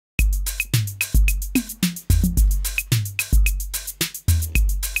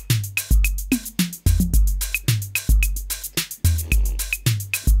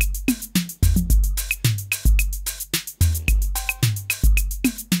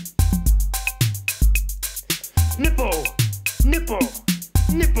Nipple, nipple,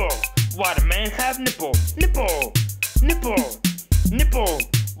 nipple. Why do men have nipple? Nipple, nipple, nipple.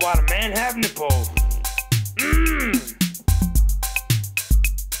 Why do men have nipple?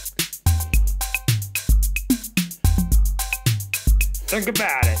 Think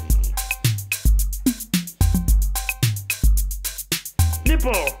about it.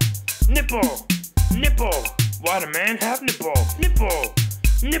 Nipple, nipple, nipple. Why do men have nipple? Nipple,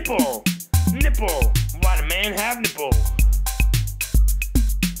 nipple, nipple. Why do men have nipple?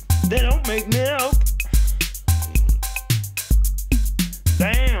 They don't make milk.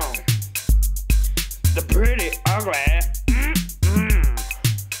 Damn. They're pretty ugly.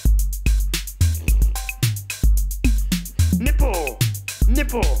 Nipple,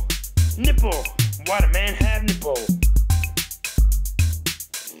 nipple, nipple. Why do men have nipple?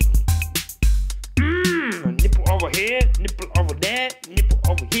 Nipple over here, nipple over there, nipple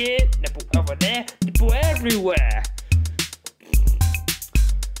over here, nipple over there, nipple everywhere.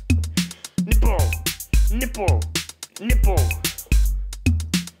 Nipple, nipple, nipple,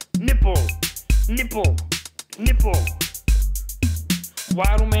 nipple, nipple, nipple.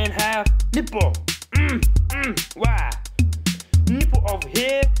 Why do men have nipple? Why? Nipple over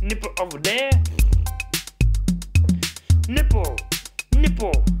here, nipple over there. Nipple,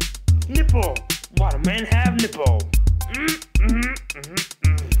 nipple, nipple. Why do men have nipple?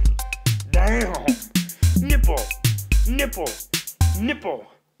 Damn. Nipple, nipple, nipple.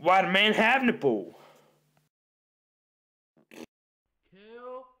 Why do men have nipple?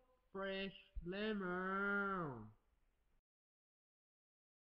 Kill fresh lemon.